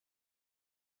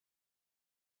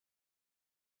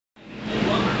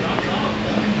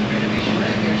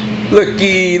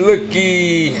Looky,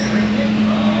 looky.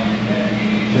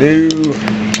 New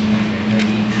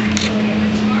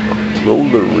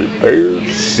roller repair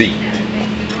seat.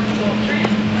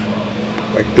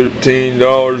 Like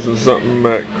 $13 and something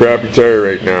at Crappy Tire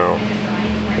right now.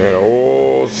 And a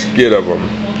whole skid of them.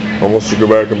 Almost should go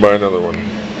back and buy another one.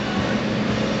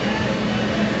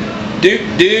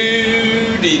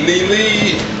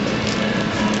 Doo-doo-dee-lee-lee.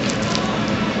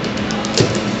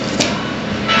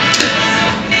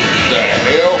 What the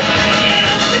hell?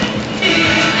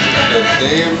 That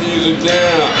damn music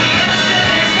down.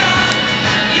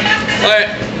 What?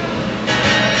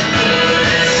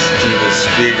 Stupid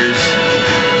speakers.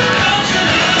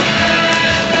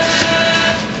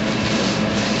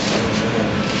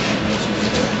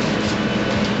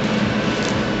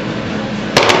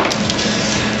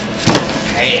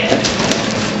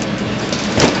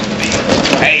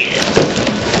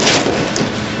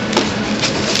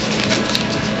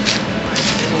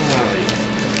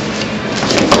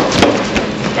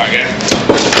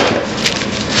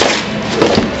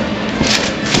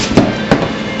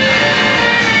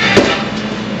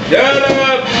 Shut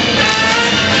up!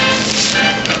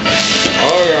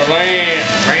 Oh, your land,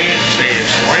 fancy,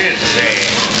 swancy.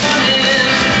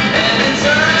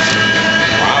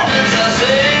 Wow.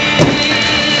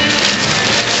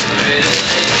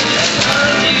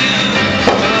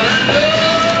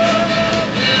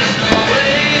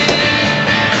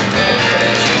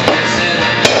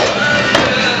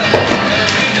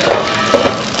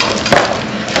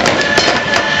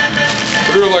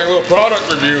 We're doing like a little product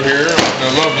review here. The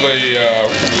lovely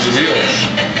wheels.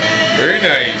 Very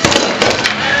nice.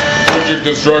 Rigid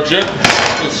construction,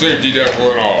 the safety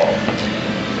deckel and all.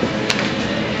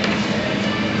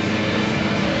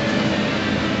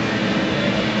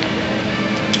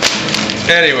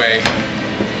 Anyway,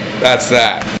 that's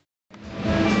that.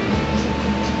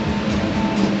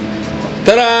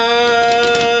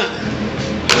 Ta-da!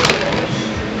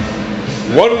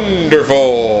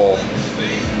 Wonderful.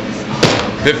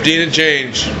 15 and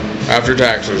change after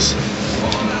taxes.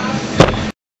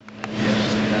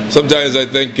 Sometimes I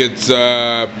think it's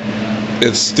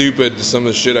stupid. Some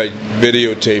of the shit I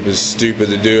videotape is stupid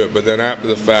to do it, but then after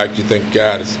the fact you think,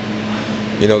 God,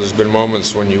 you know, there's been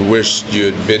moments when you wished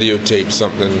you had videotaped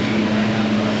something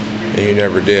and you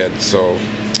never did. So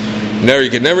you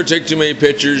can never take too many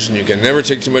pictures, and you can never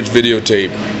take too much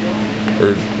videotape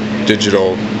or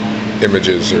digital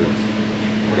images or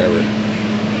whatever.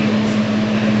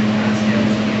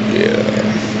 Yeah.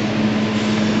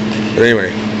 But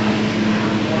anyway,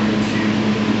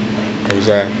 how was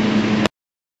that?